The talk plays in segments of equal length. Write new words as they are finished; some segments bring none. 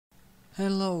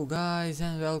Hello guys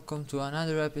and welcome to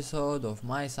another episode of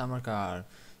my summer car.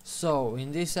 So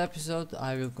in this episode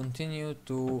I will continue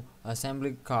to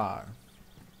assembly car.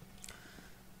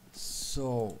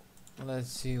 So let's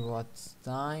see what's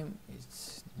time.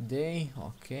 It's day.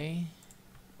 Okay,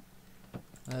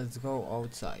 let's go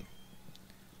outside.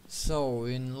 So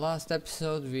in last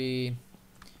episode we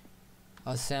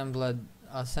assembled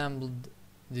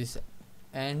this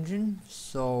engine.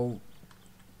 So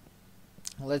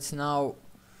let's now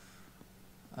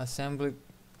assemble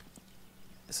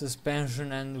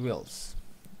suspension and wheels.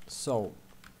 So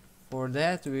for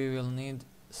that we will need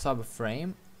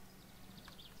subframe.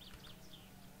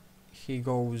 He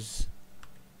goes,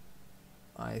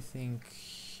 I think,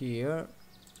 here,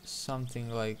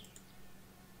 something like,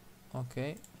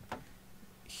 okay,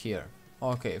 here.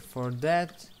 Okay, for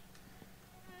that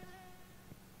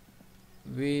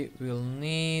we will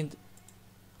need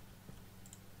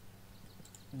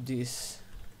this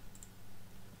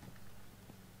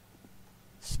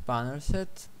spanner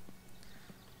set.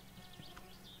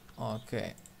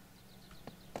 Okay,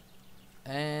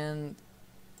 and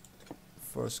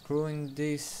for screwing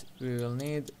this we will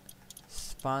need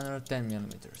spanner 10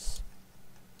 millimeters.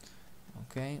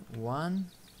 Okay, one,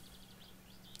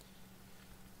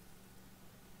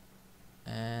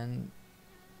 and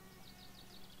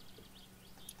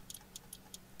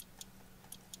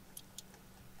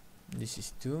this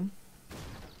is two.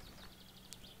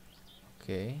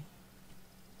 Okay,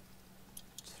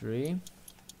 three,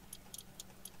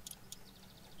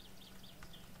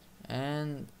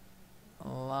 and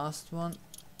last one.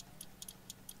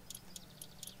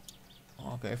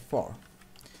 Okay, four.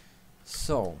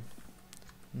 So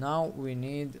now we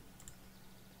need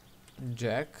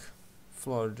jack,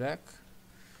 floor jack,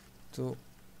 to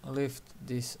lift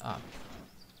this up.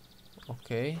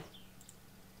 Okay,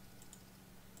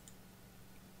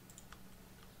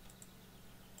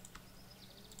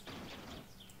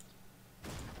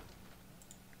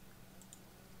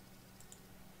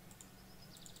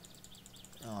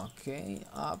 okay,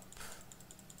 up.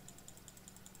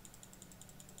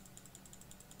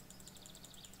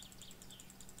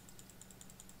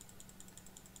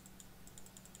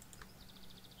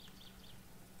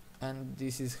 And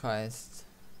this is highest.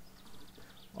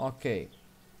 Okay,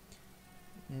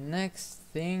 next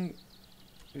thing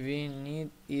we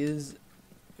need is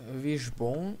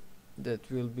wishbone.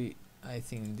 That will be, I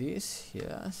think, this.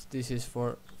 Yes, this is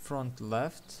for front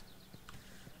left.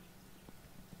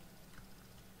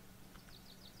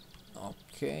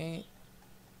 Okay,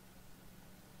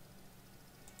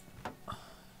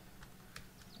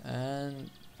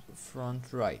 and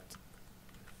front right.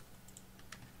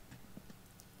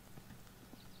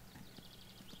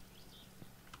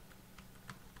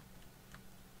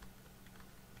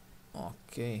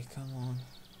 Okay, come on.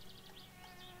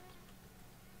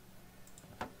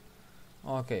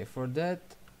 Okay, for that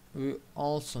we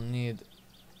also need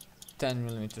 10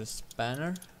 millimeter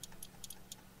spanner,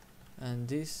 and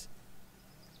this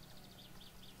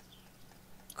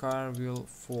car will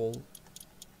fall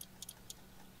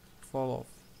off.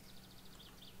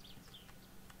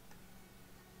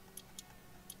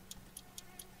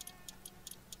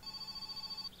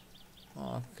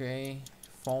 Okay,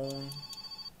 phone.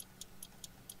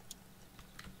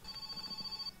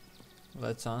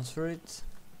 Let's answer it.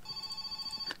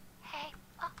 Hey,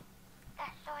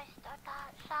 that's so I start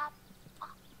that shop.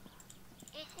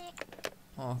 Easy.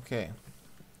 Okay,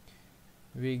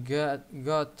 we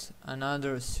got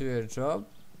another sewer job.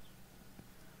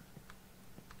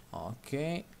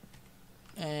 Okay,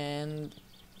 and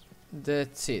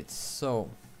that's it. So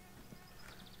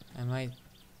am I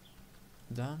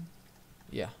done?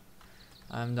 Yeah,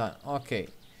 I'm done. Okay,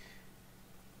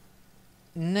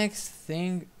 next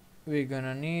thing we're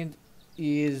gonna need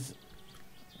is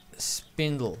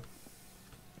spindle.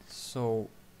 So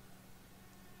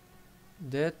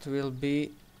that will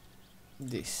be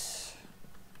this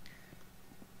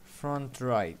front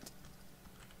right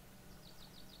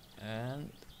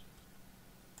and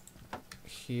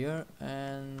here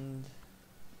and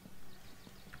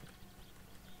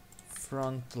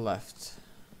front left.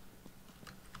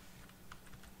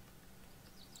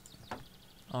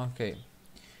 Okay,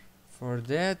 for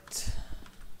that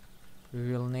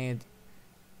we will need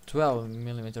 12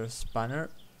 millimeter spanner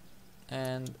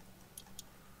and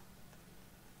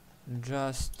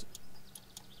just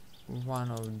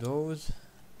one of those.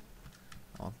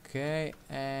 Okay,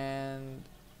 and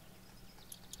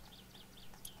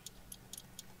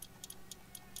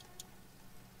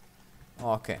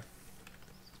okay,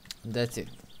 that's it.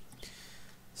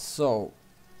 So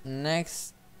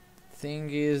next thing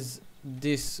is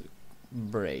this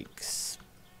brakes.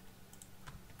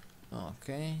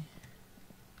 Okay,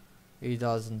 it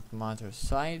doesn't matter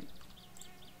side.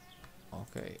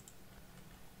 Okay,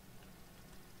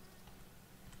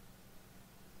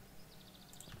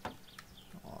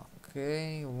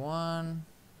 okay, 1,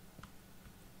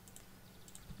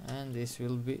 and this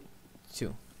will be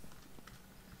 2.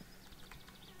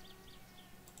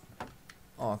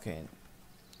 Okay,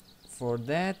 for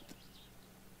that,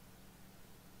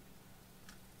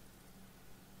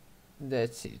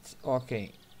 that's it.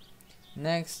 Okay,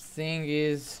 next thing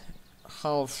is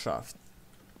half shaft.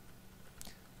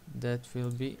 That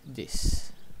will be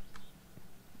this.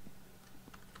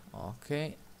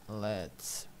 Okay,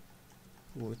 let's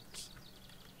put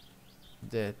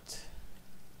that,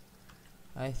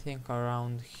 I think,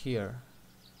 around here.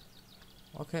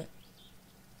 Okay,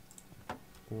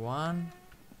 1,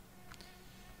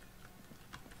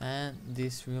 and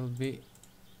this will be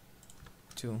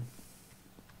 2.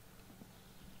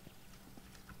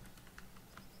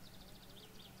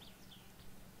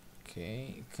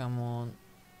 Okay, come on.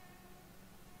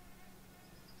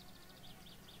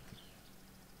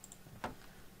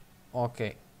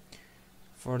 Okay,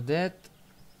 for that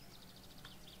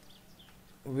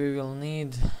we will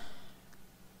need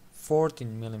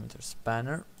 14mm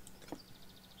spanner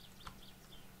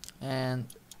and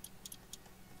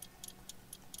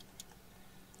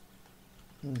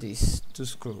this to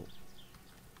screw.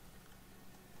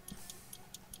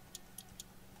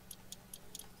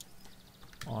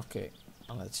 Okay,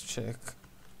 let's check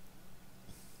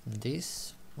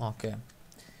this. Okay,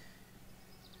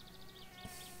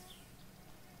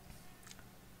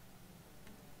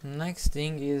 next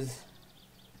thing is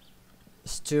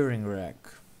steering rack.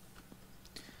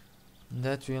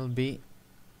 That will be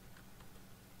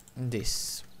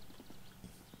this,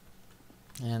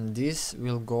 and this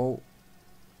will go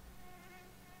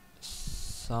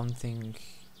something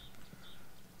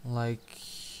like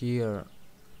here.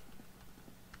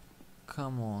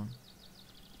 Come on,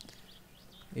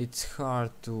 it's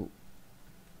hard to.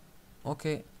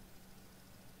 Okay,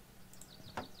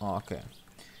 okay,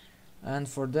 and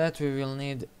for that we will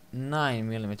need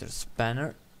 9mm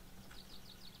spanner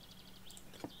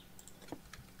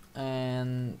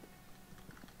and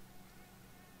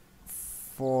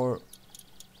 4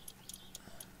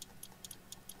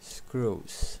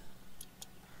 screws.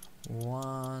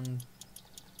 1,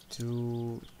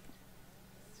 2,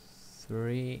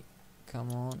 3.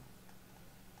 Come on.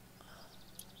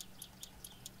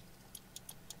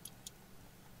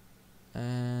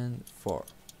 And 4.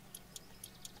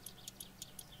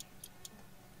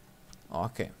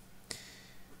 Okay,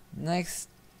 next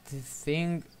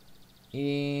thing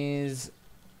is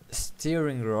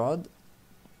steering rod.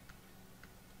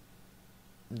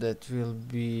 That will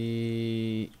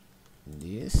be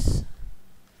this,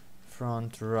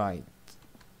 front right.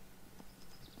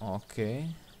 Okay,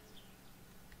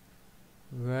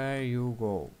 where you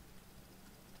go?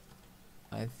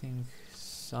 I think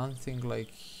something like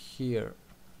here.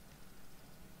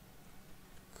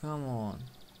 Come on.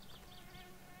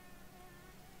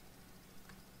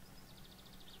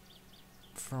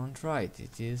 Front right,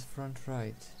 it is front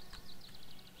right.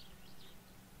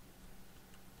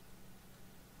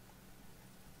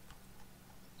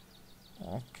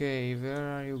 Okay, where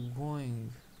are you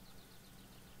going?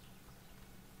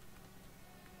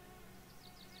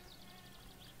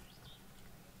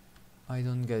 I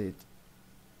don't get it.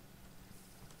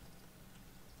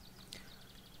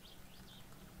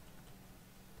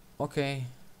 Okay,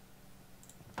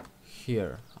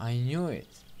 here, I knew it.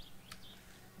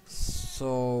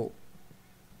 So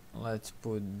let's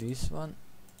put this one.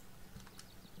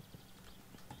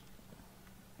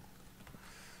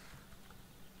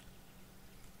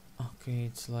 Okay,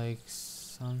 it's like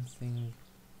something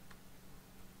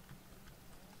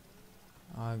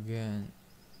again.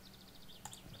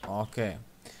 Okay,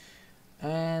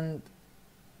 and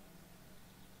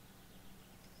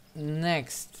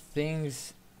next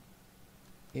things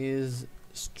is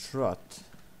strut.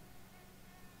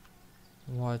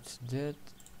 What's that?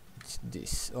 It's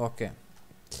this. Okay,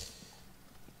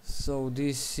 so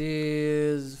this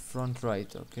is front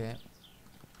right. Okay,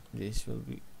 this will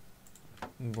be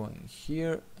going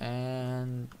here,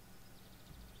 and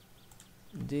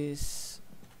this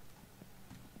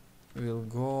will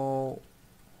go,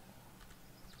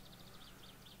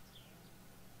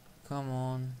 come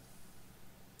on,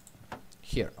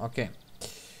 here. Okay,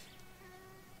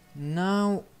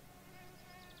 now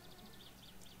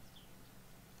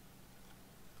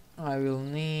I will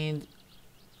need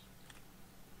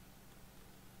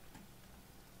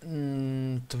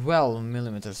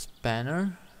 12mm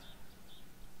spanner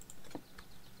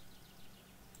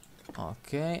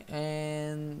Okay,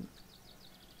 and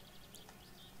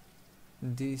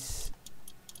this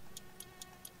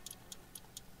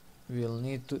will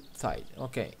need to tight.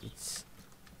 Okay, it's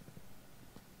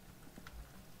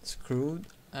screwed,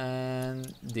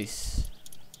 and this.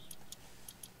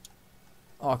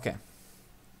 Okay,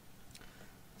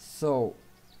 so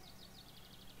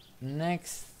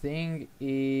next thing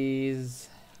is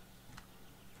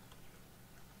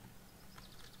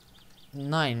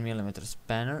 9mm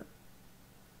spanner,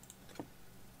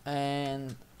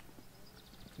 and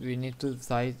we need to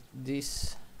tight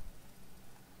this,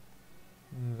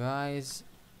 guys,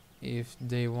 if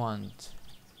they want.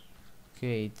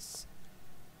 Okay, it's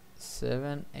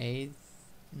 7, 8,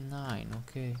 9.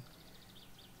 Okay,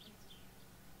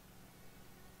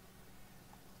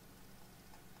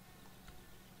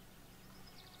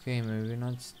 okay, maybe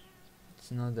not.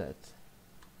 It's not that.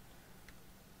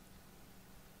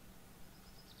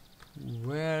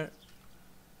 Where?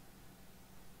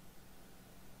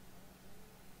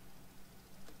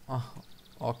 Oh,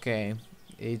 okay,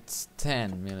 it's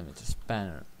 10mm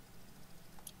spanner.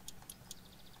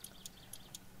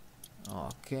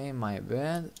 Okay, my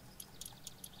bad.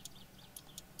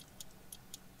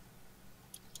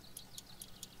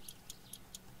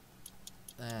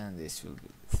 And this will be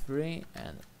 3,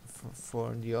 and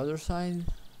for the other side.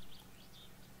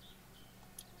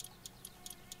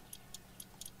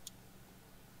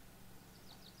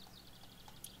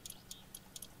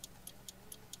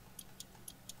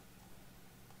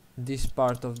 This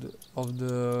part of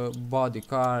the body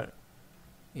car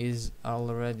is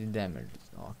already damaged.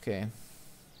 Okay.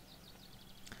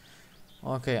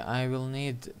 Okay, I will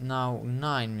need now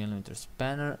 9mm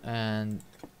spanner, and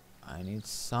I need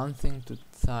something to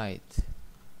tight.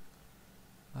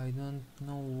 I don't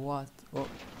know what. Oh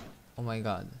my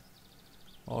god.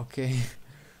 Okay.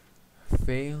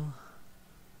 Fail.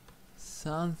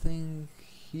 Something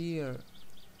here.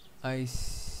 I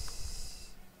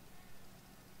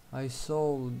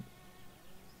saw.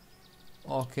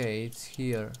 Okay, it's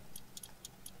here.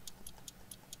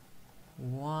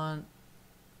 1,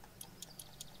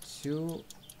 2,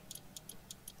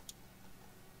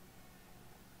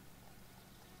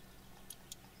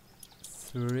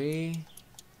 3,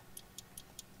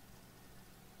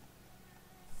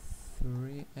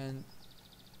 and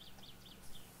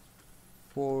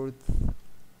 4th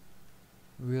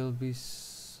will be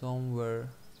somewhere,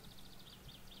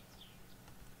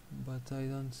 but I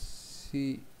don't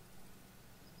see.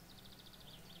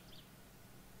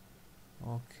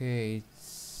 Okay, it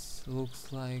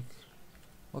looks like.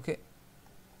 Okay,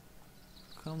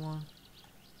 come on,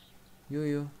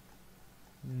 you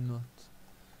not.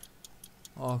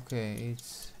 Okay,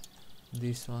 it's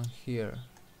this one here.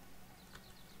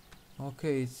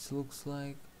 Okay, it looks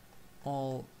like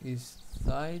all is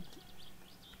tight.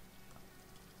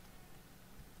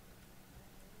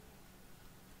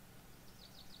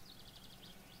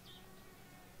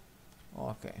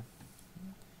 Okay,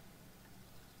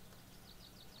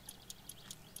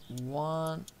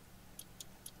 1,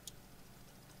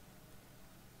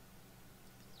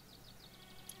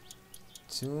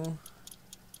 2,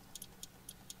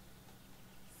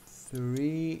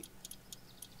 3,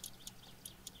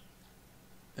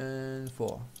 and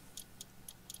 4.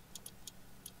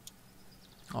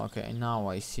 Okay, now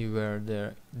I see where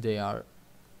they are.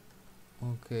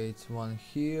 Okay, it's one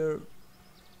here,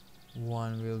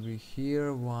 one will be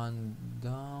here, one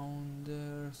down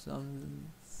there.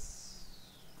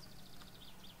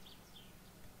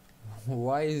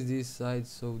 Why is this side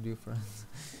so different?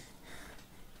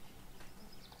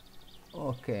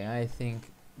 Okay, I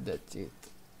think that's it.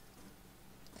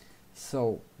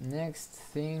 So next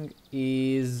thing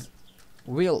is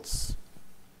wheels.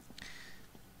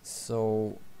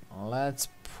 So let's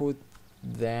put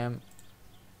them.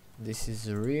 This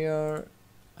is rear,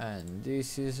 and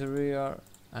this is rear,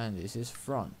 and this is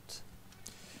front.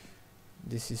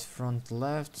 This is front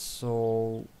left,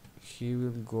 so he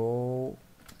will go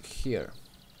here.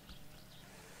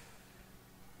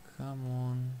 Come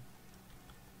on.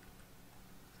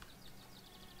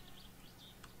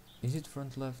 Is it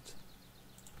front left?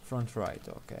 Front right,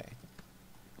 okay.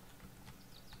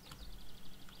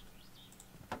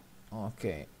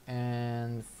 Okay,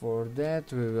 and for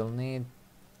that we will need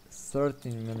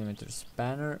 13mm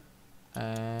spanner,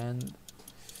 and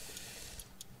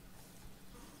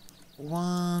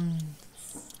 1,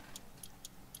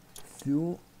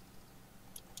 2,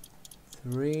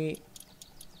 3,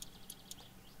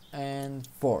 and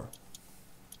 4.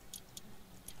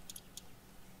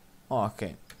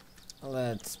 Okay,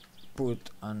 let's put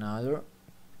another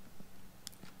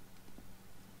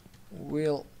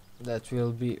wheel that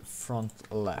will be front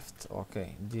left.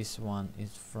 Okay, this one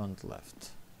is front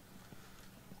left.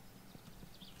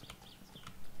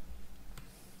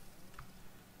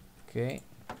 Okay,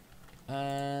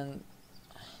 and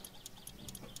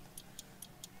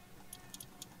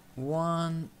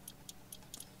 1,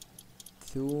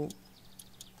 2,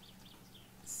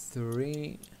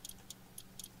 3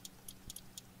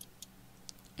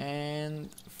 and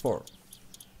 4.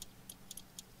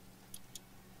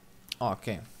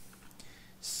 Okay,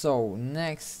 so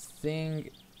next thing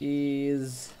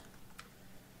is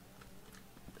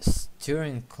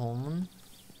steering column.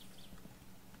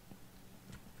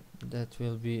 That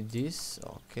will be this.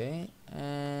 Okay,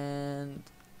 and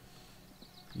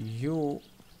you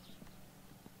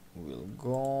will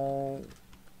go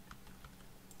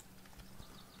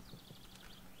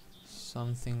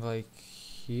something like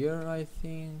here, I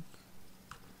think.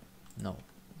 No,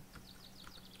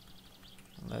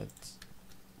 let's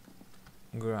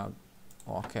grab.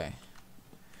 Okay,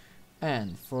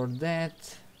 and for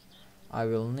that I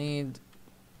will need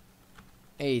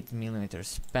 8mm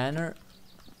spanner,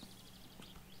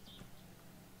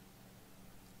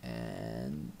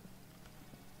 and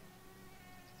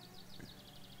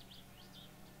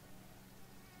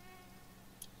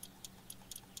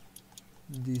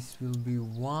this will be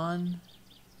 1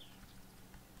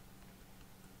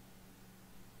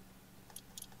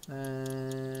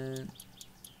 and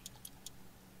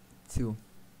 2.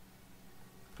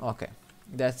 Okay,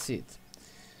 that's it.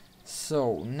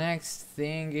 So next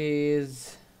thing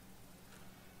is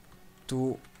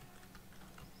to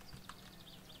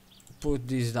put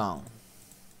this down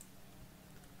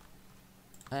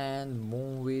and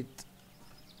move it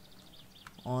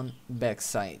on back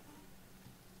side.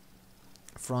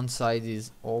 Front side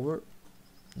is over.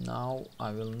 Now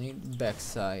I will need back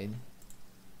side.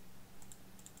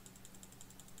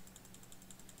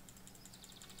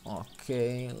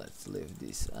 Okay, let's lift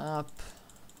this up.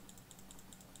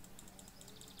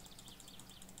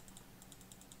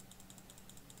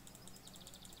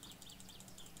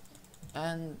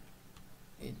 And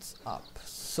it's up.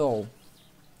 So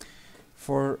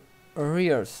for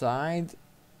rear side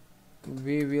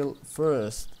we will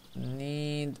first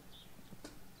need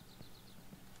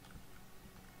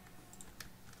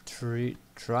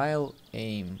trial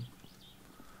aim.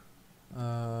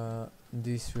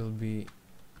 This will be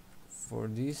for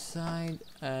this side,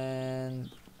 and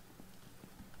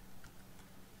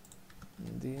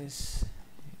this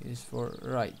is for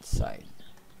right side.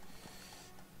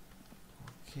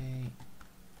 Okay,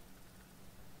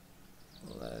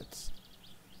 let's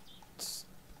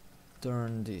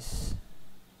turn this.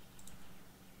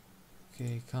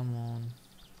 Okay, come on.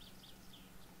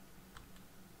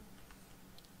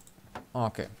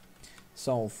 Okay,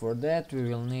 so for that we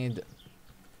will need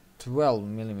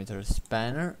 12mm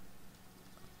spanner.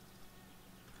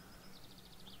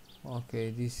 Okay,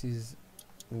 this is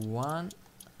 1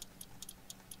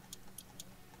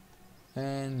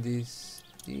 and this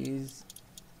is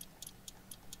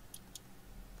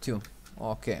 2.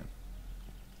 Okay,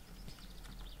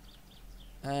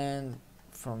 and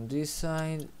from this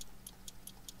side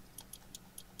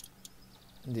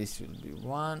this will be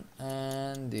 1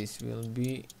 and this will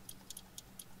be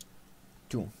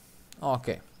 2.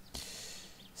 Okay,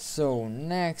 so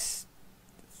next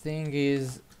thing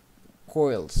is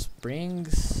coil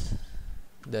springs.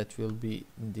 That will be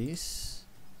this.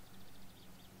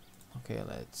 Okay,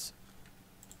 let's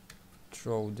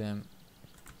throw them,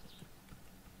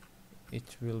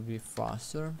 it will be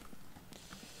faster.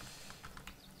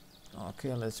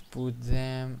 Okay, let's put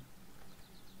them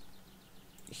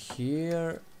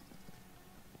here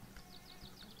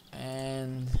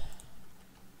and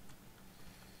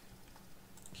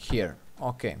here.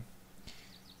 Okay,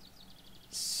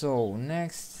 so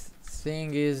next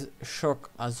thing is shock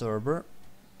absorber.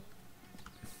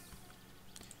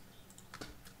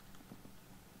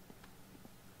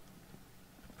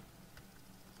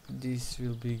 This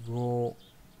will be go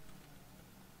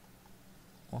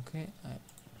okay,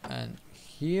 and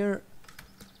here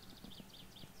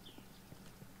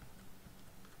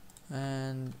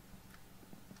and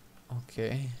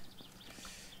okay,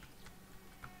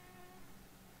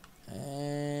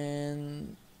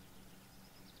 and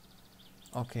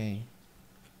okay,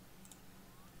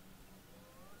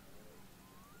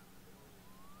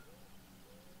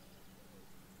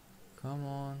 come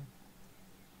on.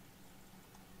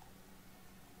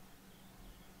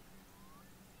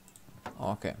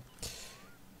 Okay,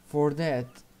 for that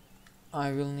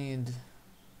I will need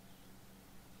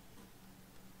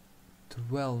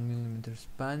 12mm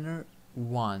spanner,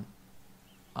 1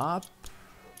 up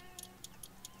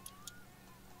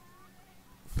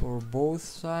for both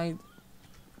sides.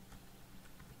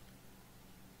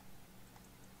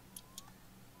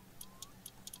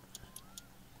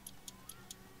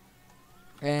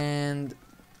 And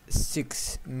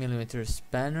 6mm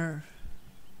spanner.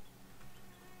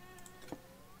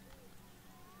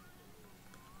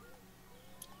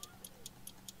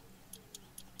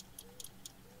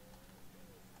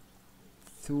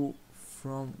 Two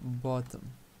from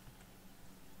bottom.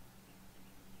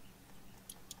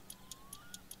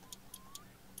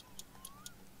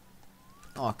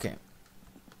 Okay,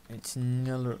 it's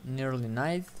nearly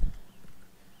night,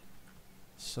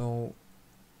 so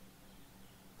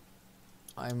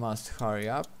I must hurry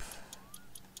up.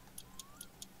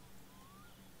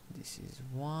 This is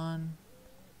one.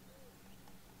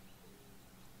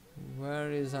 Where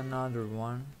is another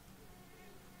one?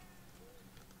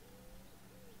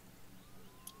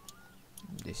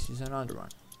 This is another one.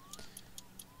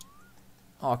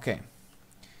 Okay.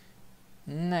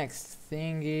 Next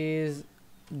thing is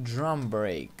drum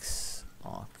brakes.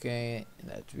 Okay,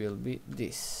 that will be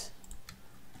this.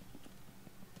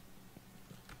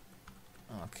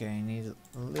 Okay, I need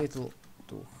a little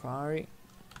to hurry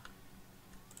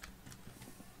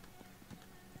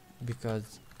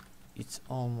because it's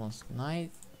almost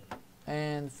night,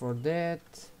 and for that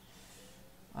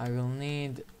I will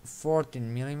need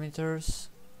 14mm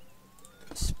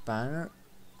spanner.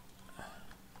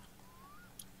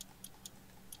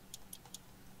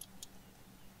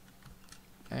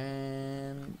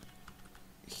 And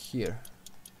here.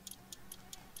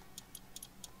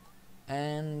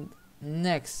 And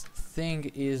next thing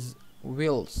is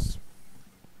wheels.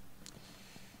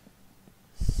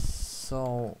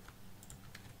 So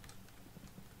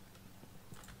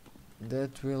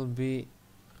that will be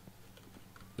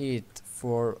it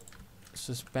for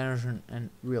suspension and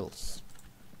wheels.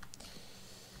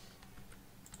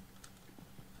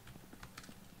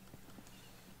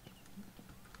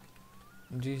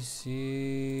 This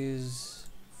is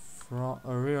from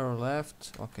rear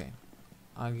left. Okay,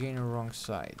 again wrong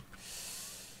side.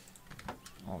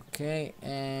 Okay,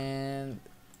 and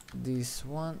this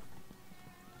one.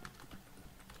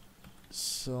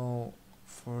 So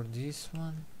for this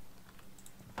one,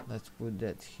 let's put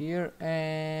that here,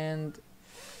 and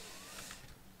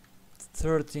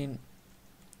 13mm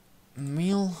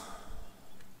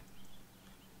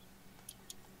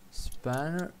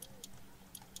spanner.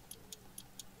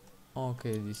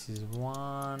 Okay, this is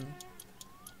 1,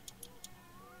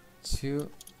 2,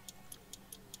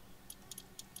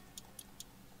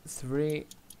 3,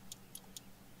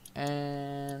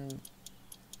 and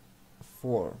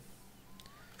 4.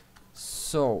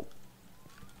 So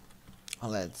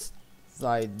let's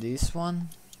tie this one.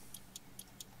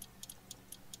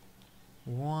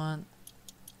 1,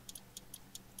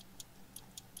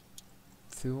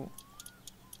 2,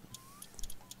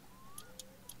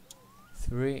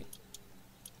 3,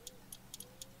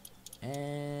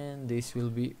 and this will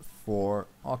be 4.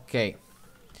 Okay,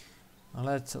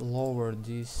 let's lower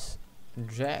this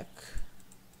jack.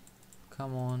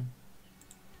 Come on.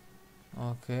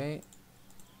 Okay,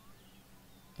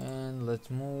 and let's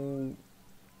move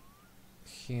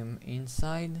him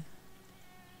inside.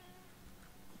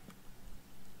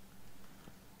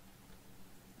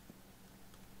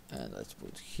 And let's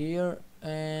put here,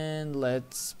 and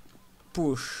let's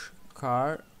push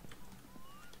car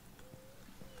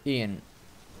in.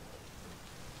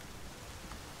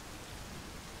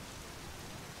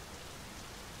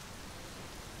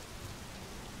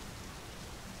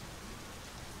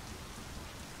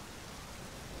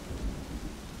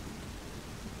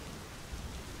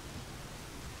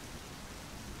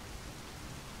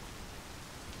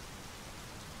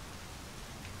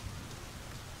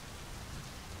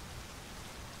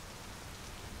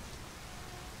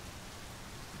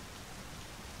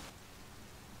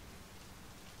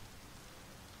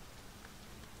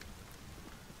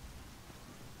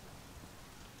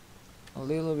 A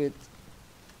little bit.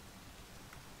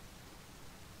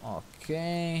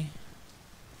 Okay,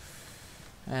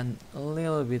 and a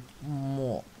little bit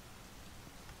more.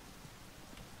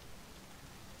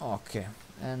 Okay,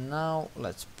 and now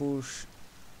let's push.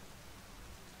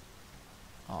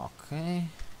 Okay,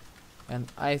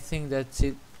 and I think that's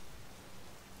it.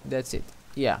 That's it.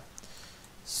 Yeah,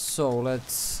 so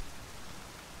let's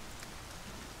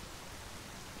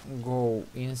go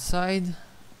inside.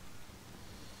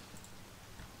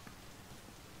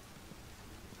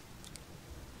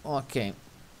 Okay,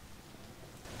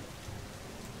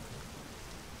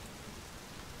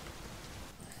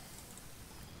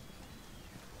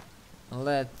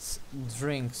 let's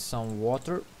drink some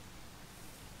water.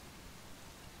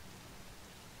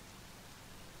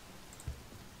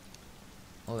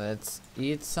 Let's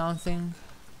eat something.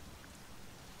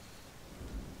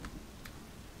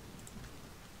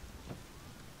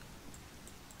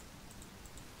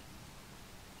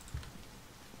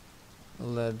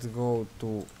 Let's go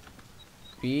to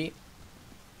P.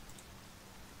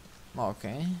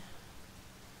 Okay.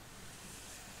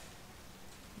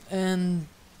 And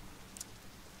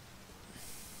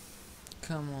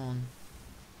come on.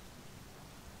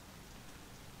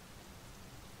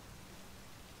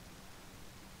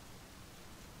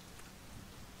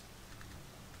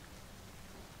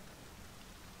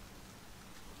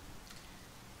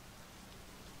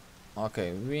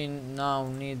 Okay, we now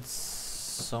need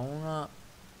sauna.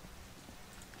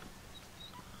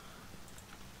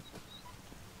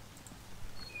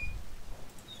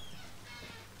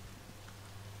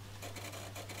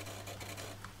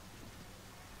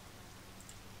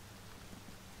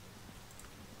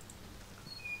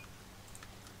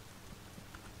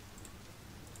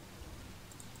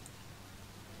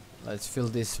 Let's fill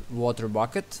this water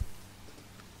bucket.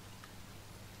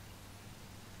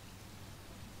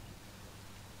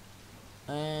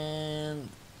 And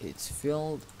it's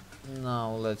filled.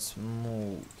 Now let's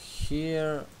move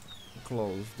here,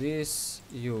 close this,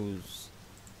 use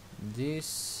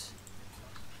this,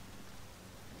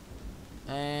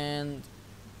 and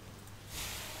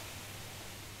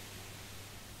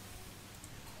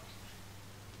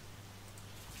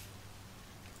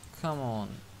come on.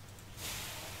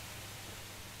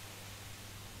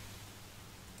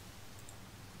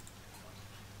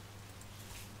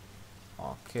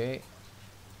 Okay.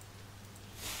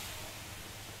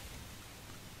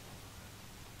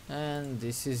 And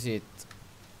this is it.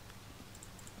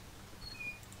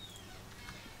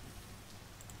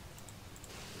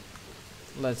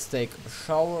 Let's take a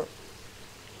shower.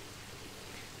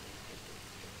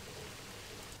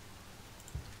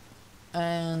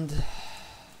 And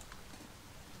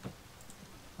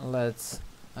let's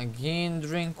again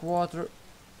drink water.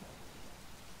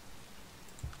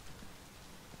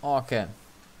 Okay.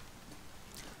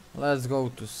 Let's go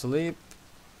to sleep.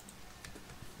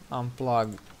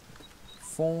 Unplug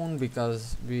phone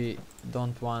because we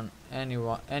don't want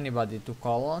anybody to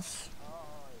call us.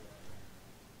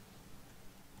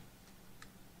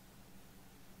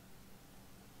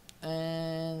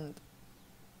 And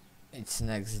it's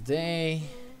next day,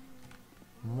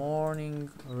 morning,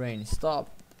 rain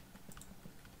stopped.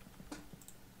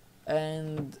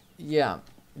 And yeah,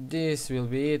 this will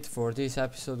be it for this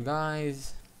episode,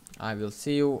 guys. I will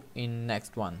see you in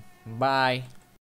next one. Bye.